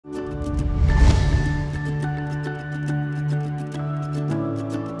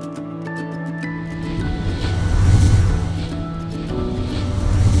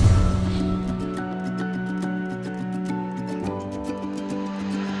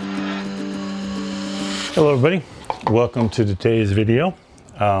Hello everybody, welcome to today's video.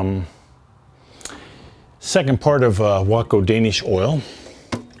 Second part of Waco Danish Oil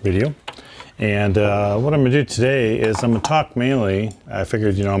video. And what I'm going to do today is I'm going to talk mainly, I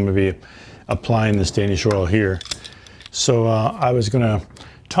figured, I'm going to be applying this Danish oil here. So I was going to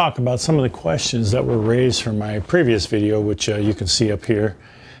talk about some of the questions that were raised from my previous video, which you can see up here.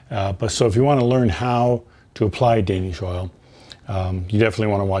 So if you want to learn how to apply Danish oil, you definitely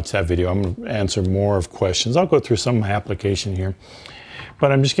want to watch that video. I'm going to answer more of questions. I'll go through some of my application here.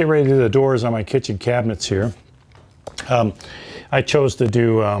 But I'm just getting ready to do the doors on my kitchen cabinets here. I chose to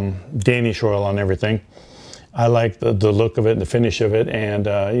do Danish oil on everything. I like the look of it and the finish of it. And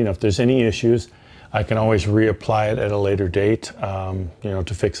if there's any issues, I can always reapply it at a later date,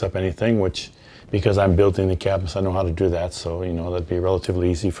 to fix up anything, which, because I'm building the cabinets, I know how to do that. So, that'd be relatively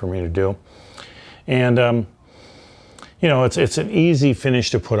easy for me to do. And, it's an easy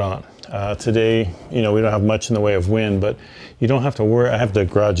finish to put on. Today, we don't have much in the way of wind, but you don't have to worry. I have the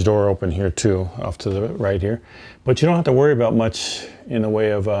garage door open here too, off to the right here. But you don't have to worry about much in the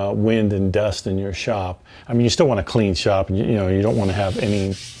way of wind and dust in your shop. I mean, you still want a clean shop, and you don't want to have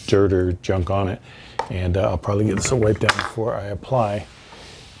any dirt or junk on it. And I'll probably get this wiped down before I apply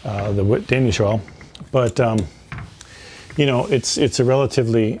the Danish oil. But it's a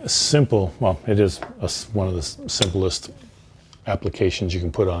relatively simple, well, it is one of the simplest applications you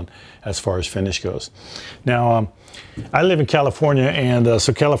can put on as far as finish goes. Now, I live in California, and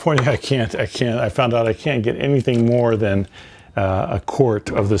so California, I found out I can't get anything more than a quart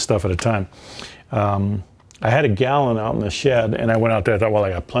of this stuff at a time. I had a gallon out in the shed, and I went out there, I thought, well, I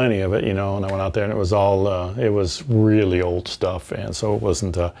got plenty of it, and I went out there, and it was all, it was really old stuff, and so it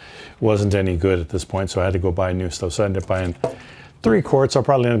wasn't any good at this point, so I had to go buy new stuff. So I ended up buying 3 quarts. I'll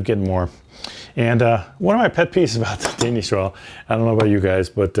probably end up getting more. And one of my pet peeves about the Danish oil, I don't know about you guys,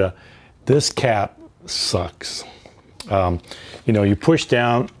 but this cap sucks. You push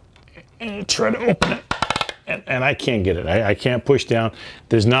down and you try to open it, and I can't get it. I can't push down.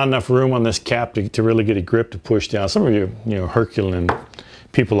 There's not enough room on this cap to really get a grip to push down. Some of you, Herculean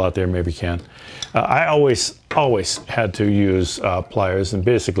people out there maybe can. I always had to use pliers and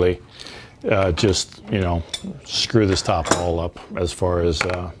basically just, screw this top all up as far as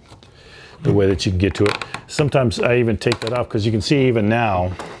the way that you can get to it. Sometimes I even take that off, because you can see even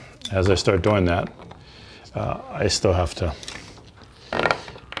now, as I start doing that, I still have to,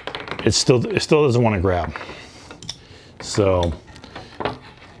 it still doesn't want to grab. So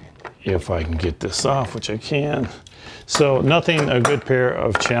if I can get this off, which I can. So nothing a good pair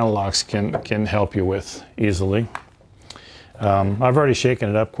of channel locks can help you with easily. I've already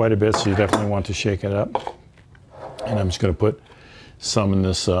shaken it up quite a bit, so you definitely want to shake it up. And I'm just going to put some in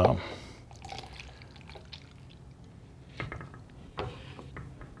this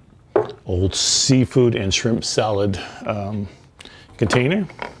old seafood and shrimp salad container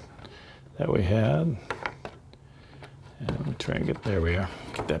that we had. And let me try and there we are,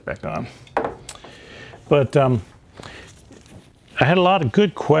 get that back on. But I had a lot of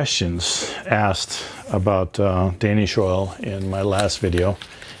good questions asked about Danish oil in my last video.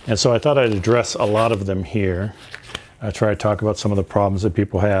 And so I thought I'd address a lot of them here. I try to talk about some of the problems that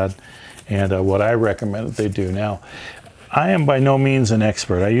people had and what I recommend that they do. Now, I am by no means an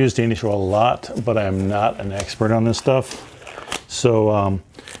expert. I use Danish oil a lot, but I am not an expert on this stuff. So,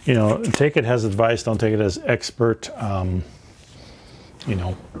 take it as advice, don't take it as expert,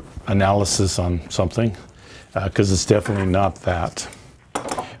 analysis on something, because it's definitely not that.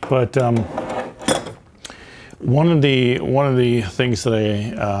 But one of the things that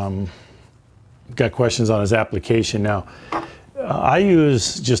I got questions on is application. Now, I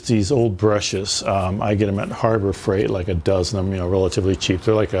use just these old brushes. I get them at Harbor Freight, like a dozen of them, relatively cheap.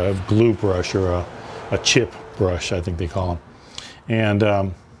 They're like a glue brush or a chip brush, I think they call them.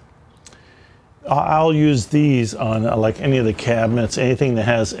 And I'll use these on like any of the cabinets, anything that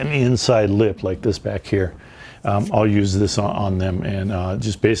has an inside lip like this back here. I'll use this on them, and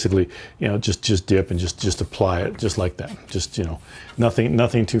just basically, just dip and just apply it just like that. Just,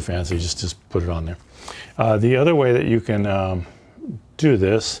 nothing too fancy, just put it on there. The other way that you can do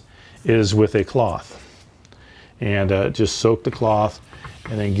this is with a cloth, and just soak the cloth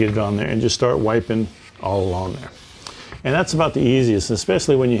and then get it on there and just start wiping all along there. And that's about the easiest,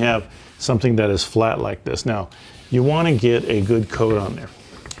 especially when you have something that is flat like this. Now, you want to get a good coat on there.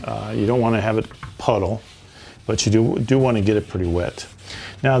 You don't want to have it puddle, but you do want to get it pretty wet.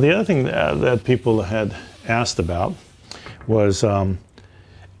 Now, the other thing that people had asked about was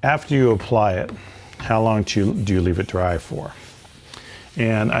after you apply it, how long do you leave it dry for?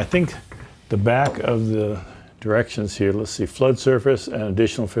 And I think the back of the directions here, let's see, flood surface, an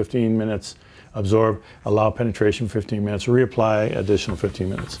additional 15 minutes absorb, allow penetration for 15 minutes, reapply additional 15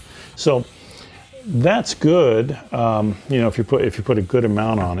 minutes. So that's good, you know, if you put a good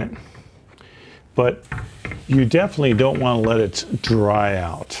amount on it. But you definitely don't want to let it dry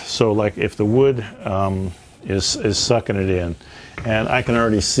out. So like if the wood is sucking it in, and I can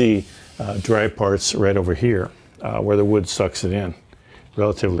already see dry parts right over here where the wood sucks it in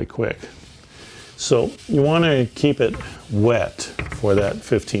relatively quick. So you want to keep it wet for that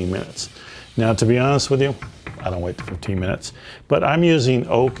 15 minutes. Now, to be honest with you, I don't wait 15 minutes, but I'm using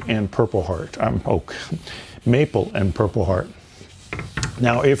oak and purple heart. Maple and purple heart.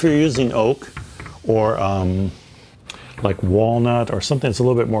 Now, if you're using oak or like walnut or something that's a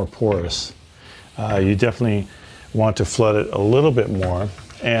little bit more porous, you definitely want to flood it a little bit more.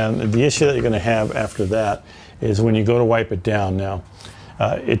 And the issue that you're going to have after that is when you go to wipe it down. Now,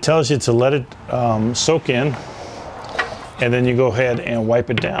 it tells you to let it soak in, and then you go ahead and wipe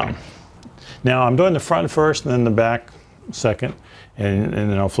it down. Now, I'm doing the front first and then the back second, and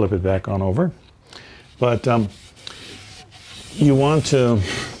then I'll flip it back on over. But you want to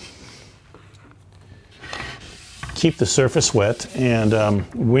keep the surface wet, and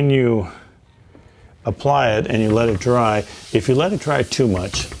when you apply it and you let it dry, if you let it dry too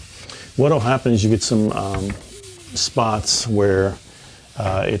much, what will happen is you get some spots where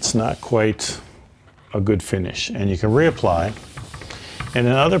it's not quite a good finish, and you can reapply. And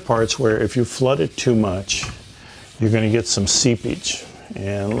in other parts where if you flood it too much, you're going to get some seepage.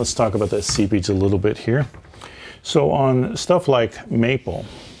 And let's talk about that seepage a little bit here. So on stuff like maple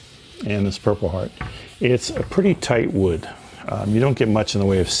and this purple heart, it's a pretty tight wood. You don't get much in the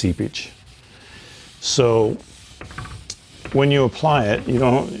way of seepage. So when you apply it,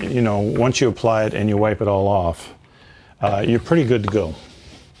 once you apply it and you wipe it all off, you're pretty good to go.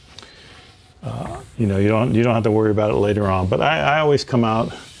 You don't have to worry about it later on. But I always come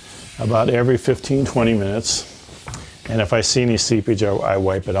out about every 15-20 minutes, and if I see any seepage, I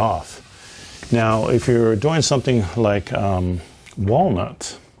wipe it off. Now, if you're doing something like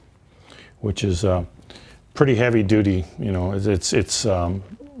walnut, which is pretty heavy duty, it's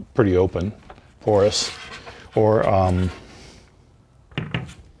pretty open, porous, or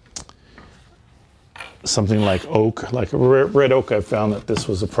something like oak, like red oak, I found that this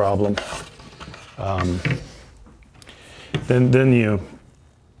was a problem. Then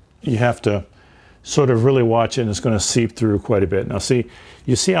you have to sort of really watch it, and it's going to seep through quite a bit. Now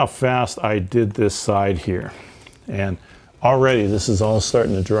you see how fast I did this side here, and already this is all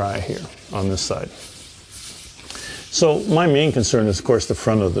starting to dry here on this side. So my main concern is, of course, the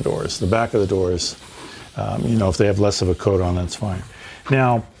front of the doors. The back of the doors, if they have less of a coat on, that's fine.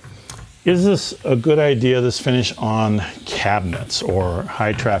 Now, is this a good idea, this finish on cabinets or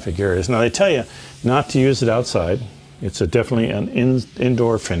high traffic areas? Now, they tell you not to use it outside. It's definitely an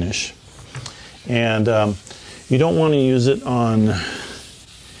indoor finish. And you don't want to use it on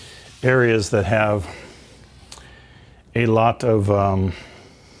areas that have a lot of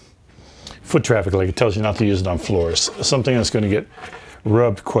foot traffic, like it tells you not to use it on floors. Something that's going to get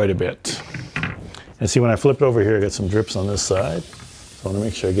rubbed quite a bit. And see, when I flip it over here, I got some drips on this side. So I want to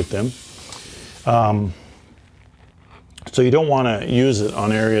make sure I get them. So you don't want to use it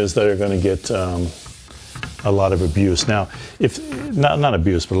on areas that are going to get a lot of abuse. Now, if not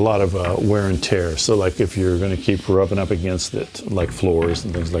abuse, but a lot of wear and tear. So like if you're going to keep rubbing up against it, like floors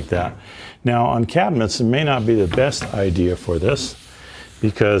and things like that. Now on cabinets, it may not be the best idea for this,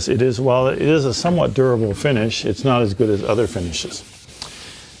 because while it is a somewhat durable finish, it's not as good as other finishes.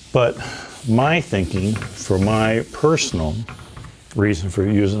 But my thinking, for my personal reason for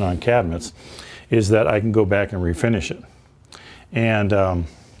using it on cabinets, is that I can go back and refinish it. And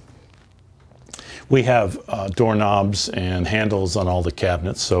we have doorknobs and handles on all the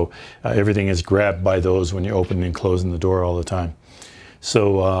cabinets, so everything is grabbed by those when you're opening and closing the door all the time.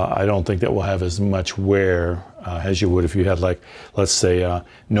 So I don't think that will have as much wear as you would if you had, like, let's say,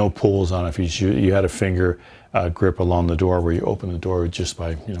 no pulls on it. If you had a finger grip along the door where you open the door just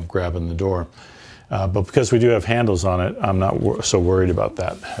by grabbing the door. But because we do have handles on it, I'm not so worried about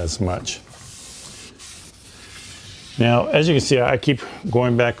that as much. Now, as you can see, I keep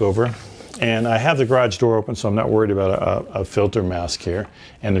going back over, and I have the garage door open, so I'm not worried about a filter mask here,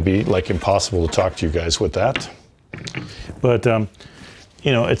 and it'd be like impossible to talk to you guys with that. But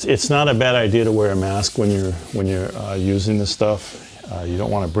it's not a bad idea to wear a mask when you're using this stuff. You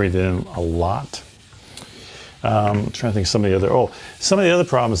don't want to breathe in a lot. I'm trying to think of some of the other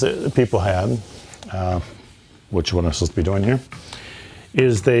problems that people had, which what I'm supposed to be doing here,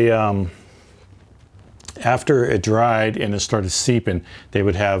 is they after it dried and it started seeping, they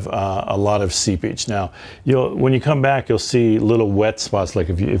would have a lot of seepage. Now, when you come back, you'll see little wet spots. Like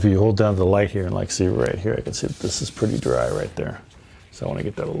if you hold down the light here and like see right here, I can see this is pretty dry right there. So I want to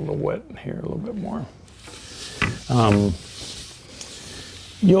get that a little wet here a little bit more.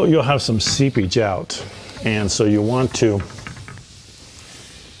 You'll have some seepage out, and so you want to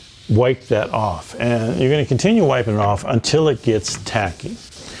wipe that off. And you're going to continue wiping it off until it gets tacky.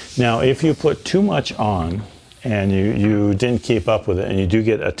 Now, if you put too much on and you didn't keep up with it and you do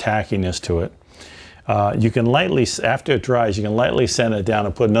get a tackiness to it, you can lightly, after it dries, you can lightly sand it down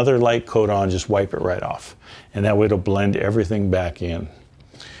and put another light coat on, just wipe it right off. And that way it'll blend everything back in.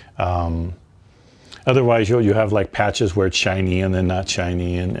 Otherwise, you have like patches where it's shiny and then not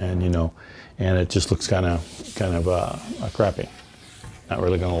shiny, and it just looks kind of crappy. Not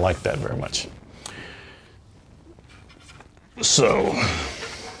really going to like that very much. So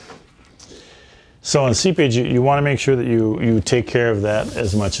on seepage, you want to make sure that you take care of that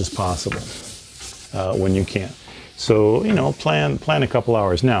as much as possible when you can. So, plan a couple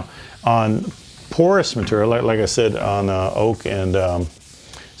hours. Now, on porous material, like I said, on oak and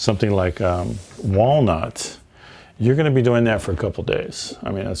something like walnut, you're going to be doing that for a couple days.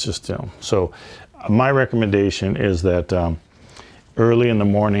 I mean, that's just, So my recommendation is that early in the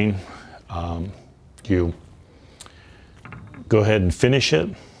morning, you go ahead and finish it.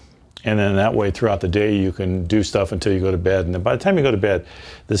 And then that way throughout the day you can do stuff until you go to bed. And then by the time you go to bed,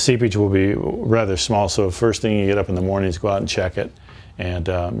 the seepage will be rather small. So first thing you get up in the morning is go out and check it and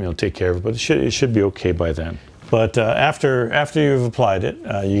take care of it. But it should be okay by then. But after you've applied it,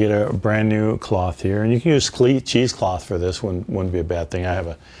 you get a brand new cloth here. And you can use cheesecloth for this, wouldn't be a bad thing. I have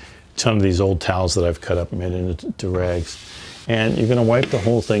a ton of these old towels that I've cut up and made into rags. And you're gonna wipe the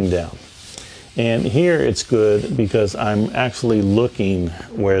whole thing down. And here it's good because I'm actually looking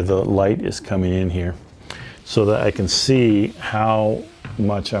where the light is coming in here so that I can see how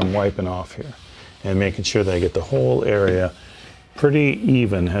much I'm wiping off here and making sure that I get the whole area pretty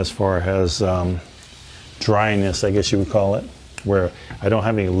even as far as dryness, I guess you would call it, where I don't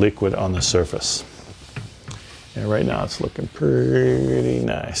have any liquid on the surface. And right now it's looking pretty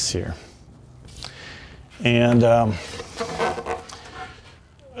nice here. And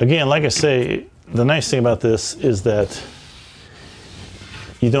again, like I say, the nice thing about this is that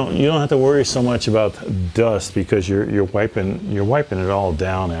you don't have to worry so much about dust because you're wiping it all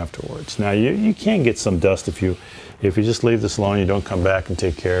down afterwards. Now you can get some dust if you just leave this alone, you don't come back and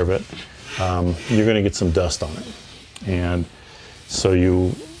take care of it. You're going to get some dust on it, and so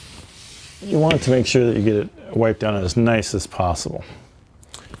you want to make sure that you get it wiped down as nice as possible.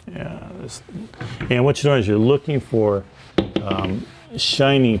 Yeah, and what you're doing is you're looking for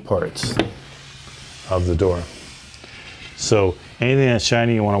shiny parts of the door. So anything that's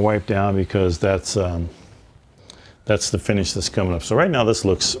shiny you want to wipe down because that's the finish that's coming up. So right now this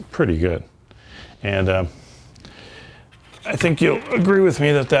looks pretty good, and I think you'll agree with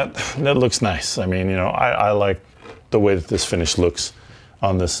me that looks nice. I mean, I like the way that this finish looks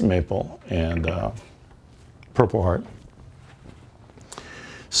on this maple and Purple Heart.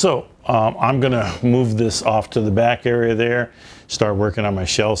 So I'm gonna move this off to the back area there, start working on my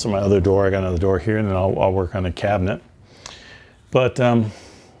shelves and my other door. I got another door here, and then I'll work on the cabinet. But I'm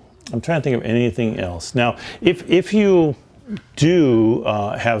trying to think of anything else. Now, if you do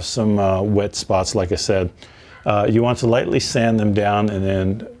have some wet spots, like I said, you want to lightly sand them down and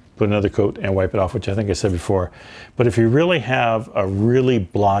then put another coat and wipe it off, which I think I said before. But if you really have a really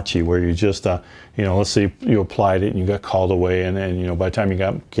blotchy where you just, let's say you applied it and you got called away, and then, by the time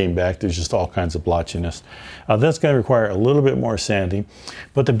you came back, there's just all kinds of blotchiness. That's going to require a little bit more sanding.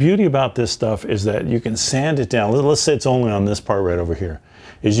 But the beauty about this stuff is that you can sand it down. Let's say it's only on this part right over here.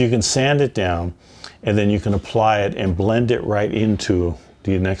 Is you can sand it down, and then you can apply it and blend it right into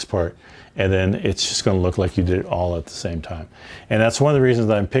the next part. And then it's just going to look like you did it all at the same time. And that's one of the reasons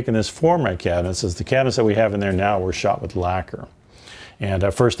that I'm picking this for my cabinets, is the cabinets that we have in there now were shot with lacquer. And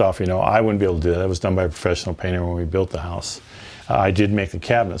first off, I wouldn't be able to do that. That was done by a professional painter when we built the house. I did make the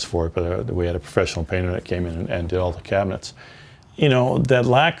cabinets for it, but we had a professional painter that came in and did all the cabinets. That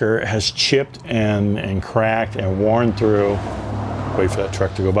lacquer has chipped and cracked and worn through. Wait for that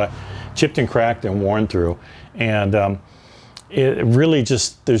truck to go by. Chipped and cracked and worn through. And it really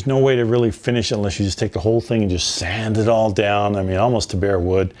just, there's no way to really finish it unless you just take the whole thing and just sand it all down, I mean, almost to bare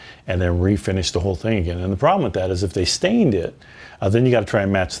wood, and then refinish the whole thing again. And the problem with that is if they stained it, then you got to try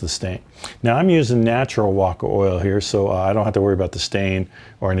and match the stain. Now I'm using natural Waco oil here, so I don't have to worry about the stain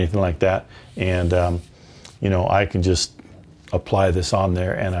or anything like that. And I can just apply this on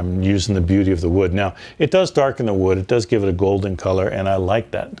there, and I'm using the beauty of the wood. Now, it does darken the wood. It does give it a golden color, and I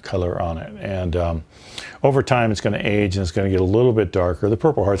like that color on it. And over time, it's going to age, and it's going to get a little bit darker. The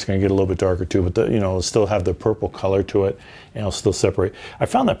Purple Heart's going to get a little bit darker too, but it'll still have the purple color to it, and it'll still separate. I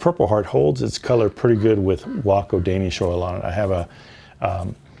found that Purple Heart holds its color pretty good with Waco Danish Oil on it. I have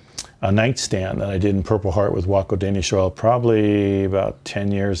a nightstand that I did in Purple Heart with Waco Danish Oil probably about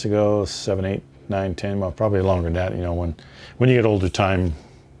 10 years ago, 7, 8, 9, 10, well, probably longer than that. When you get older, time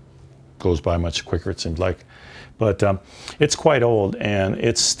goes by much quicker, it seems like. But it's quite old, and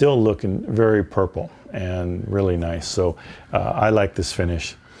it's still looking very purple and really nice. So I like this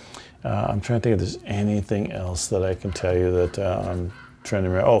finish. I'm trying to think if there's anything else that I can tell you that I'm trying to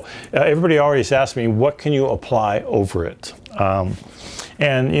remember. Oh, everybody always asks me, what can you apply over it?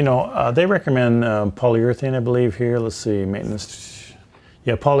 They recommend polyurethane, I believe, here. Let's see, maintenance.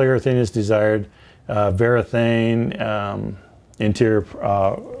 Yeah, polyurethane is desired. Varathane, interior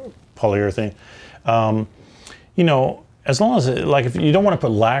polyurethane. As long as if you don't want to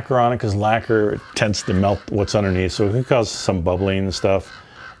put lacquer on it, because lacquer tends to melt what's underneath, so it can cause some bubbling and stuff.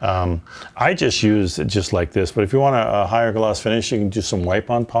 I just use it just like this, but if you want a higher gloss finish, you can do some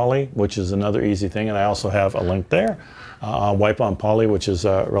wipe-on poly, which is another easy thing, and I also have a link there. Wipe-on poly, which is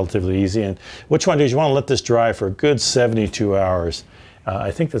relatively easy. And what you want to do is you want to let this dry for a good 72 hours.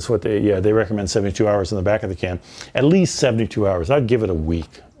 I think that's what they recommend 72 hours in the back of the can. At least 72 hours. I'd give it a week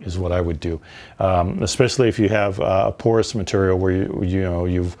is what I would do. Especially if you have a porous material where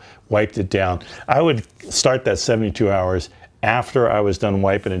you've wiped it down. I would start that 72 hours after I was done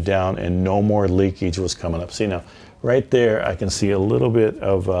wiping it down and no more leakage was coming up. See now, right there I can see a little bit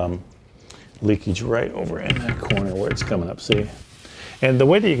of leakage right over in that corner where it's coming up, see? And the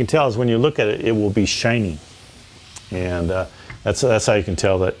way that you can tell is when you look at it, it will be shiny. And that's how you can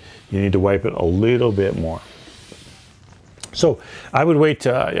tell that you need to wipe it a little bit more. So I would wait,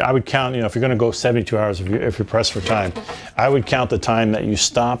 I would count, if you're going to go 72 hours, if you're pressed for time, I would count the time that you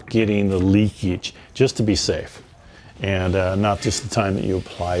stop getting the leakage, just to be safe. And not just the time that you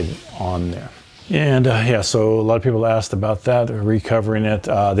applied on there. And yeah, so a lot of people asked about that, recovering it.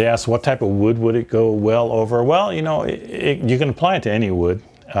 They asked what type of wood would it go well over. Well, you can apply it to any wood.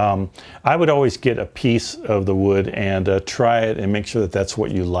 I would always get a piece of the wood and try it and make sure that that's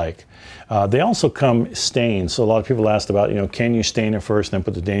what you like. They also come stained, so a lot of people asked about, can you stain it first and then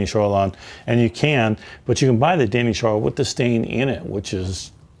put the Danish oil on? And you can, but you can buy the Danish oil with the stain in it, which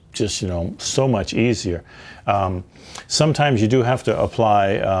is just, so much easier. Sometimes you do have to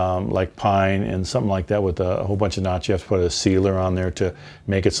apply like pine and something like that with a whole bunch of knots. You have to put a sealer on there to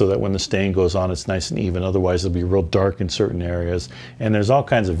make it so that when the stain goes on, it's nice and even. Otherwise, it'll be real dark in certain areas. And there's all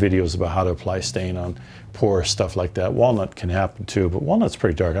kinds of videos about how to apply stain on porous stuff like that. Walnut can happen too, but walnut's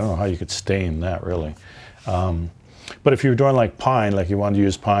pretty dark. I don't know how you could stain that really. But if you're doing like pine, like you want to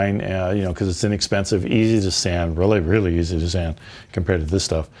use pine, because it's inexpensive, easy to sand, really, really easy to sand compared to this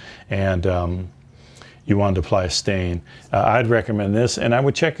stuff. And you wanted to apply a stain, I'd recommend this, and I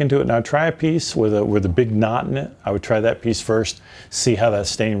would check into it. Now try a piece with a big knot in it. I would try that piece first, see how that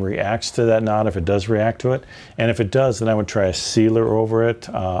stain reacts to that knot, if it does react to it. And if it does, then I would try a sealer over it,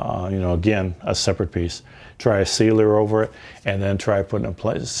 again, a separate piece. Try a sealer over it, and then try putting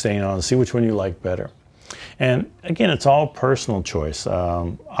a stain on, see which one you like better. And again, it's all personal choice.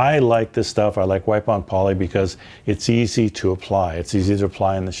 I like this stuff. I like wipe-on poly because it's easy to apply. It's easy to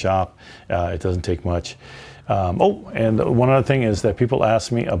apply in the shop. It doesn't take much. And one other thing is that people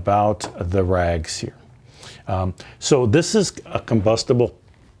ask me about the rags here. So this is a combustible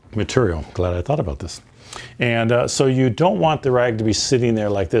material. Glad I thought about this. And so you don't want the rag to be sitting there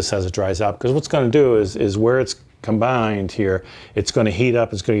like this as it dries out, because what's going to do is where it's combined here, it's going to heat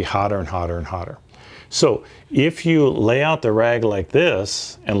up. It's going to get hotter and hotter and hotter. So if you lay out the rag like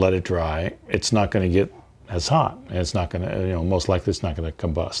this and let it dry, it's not going to get as hot. And it's not going to, most likely it's not going to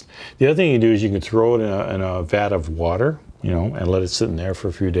combust. The other thing you do is you can throw it in a vat of water, and let it sit in there for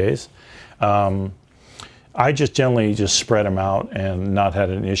a few days. I just generally just spread them out and not had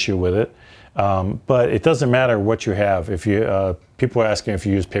an issue with it. But it doesn't matter what you have. If you people are asking if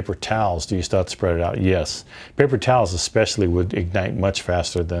you use paper towels, do you start to spread it out? Yes. Paper towels especially would ignite much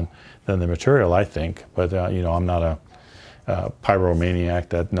faster than the material, I think. But I'm not a pyromaniac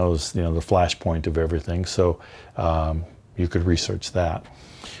that knows the flash point of everything. So you could research that.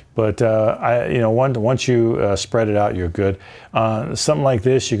 But once you spread it out, you're good. Something like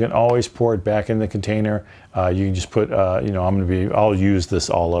this, you can always pour it back in the container. You can just put, I'll use this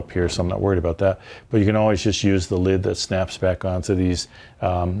all up here, so I'm not worried about that. But you can always just use the lid that snaps back onto these,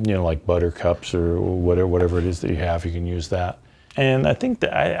 like butter cups or whatever it is that you have. You can use that. And I think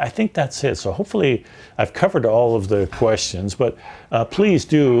I think that's it. So hopefully I've covered all of the questions, but please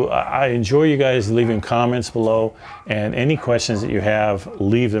do. I enjoy you guys leaving comments below, and any questions that you have,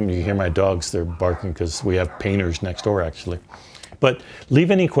 leave them. You can hear my dogs, they're barking because we have painters next door actually. But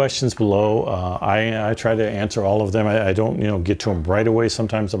leave any questions below. I try to answer all of them. I don't get to them right away.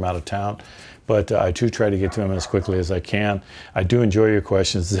 Sometimes I'm out of town. But I do try to get to them as quickly as I can. I do enjoy your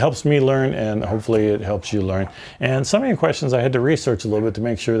questions. It helps me learn, and hopefully it helps you learn. And some of your questions I had to research a little bit to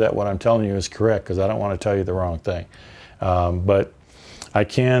make sure that what I'm telling you is correct, because I don't want to tell you the wrong thing. But I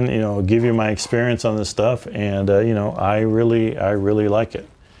can, give you my experience on this stuff, and I really like it.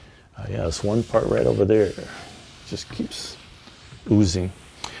 Yeah, this one part right over there just keeps oozing.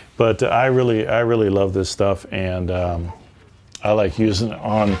 But I really love this stuff, and I like using it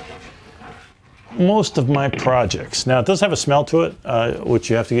on most of my projects. Now, it does have a smell to it, which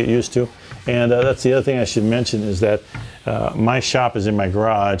you have to get used to. And that's the other thing I should mention, is that my shop is in my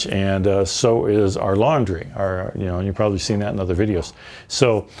garage, and so is our laundry. And you've probably seen that in other videos.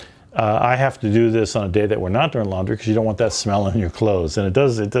 So I have to do this on a day that we're not doing laundry, because you don't want that smell in your clothes. And it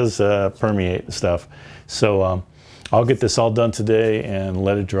does permeate stuff. So I'll get this all done today and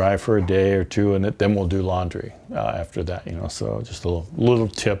let it dry for a day or two, and then we'll do laundry after that. So just a little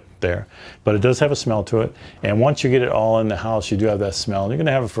tip there. But it does have a smell to it, and once you get it all in the house, you do have that smell, and you're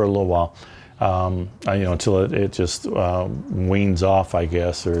gonna have it for a little while, until it just weans off, I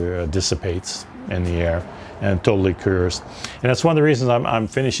guess, or dissipates in the air and totally cures. And that's one of the reasons I'm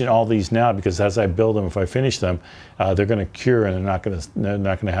finishing all these now, because as I build them, if I finish them, they're gonna cure, and they're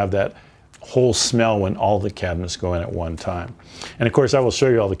not gonna have that whole smell when all the cabinets go in at one time. And of course, I will show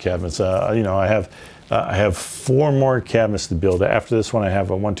you all the cabinets. I have 4 more cabinets to build. After this one, I have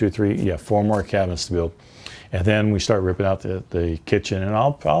 4 more cabinets to build. And then we start ripping out the kitchen, and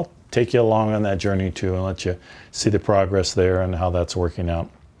I'll take you along on that journey too, and let you see the progress there and how that's working out.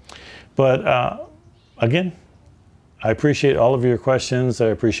 But again, I appreciate all of your questions. I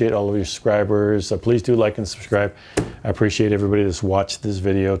appreciate all of your subscribers. Please do like and subscribe. I appreciate everybody that's watched this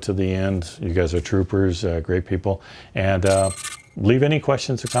video to the end. You guys are troopers, great people. And leave any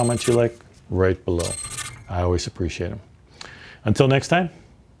questions or comments you like right below. I always appreciate them. Until next time,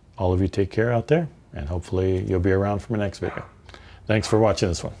 all of you take care out there, and hopefully you'll be around for my next video. Thanks for watching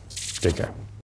this one. Take care.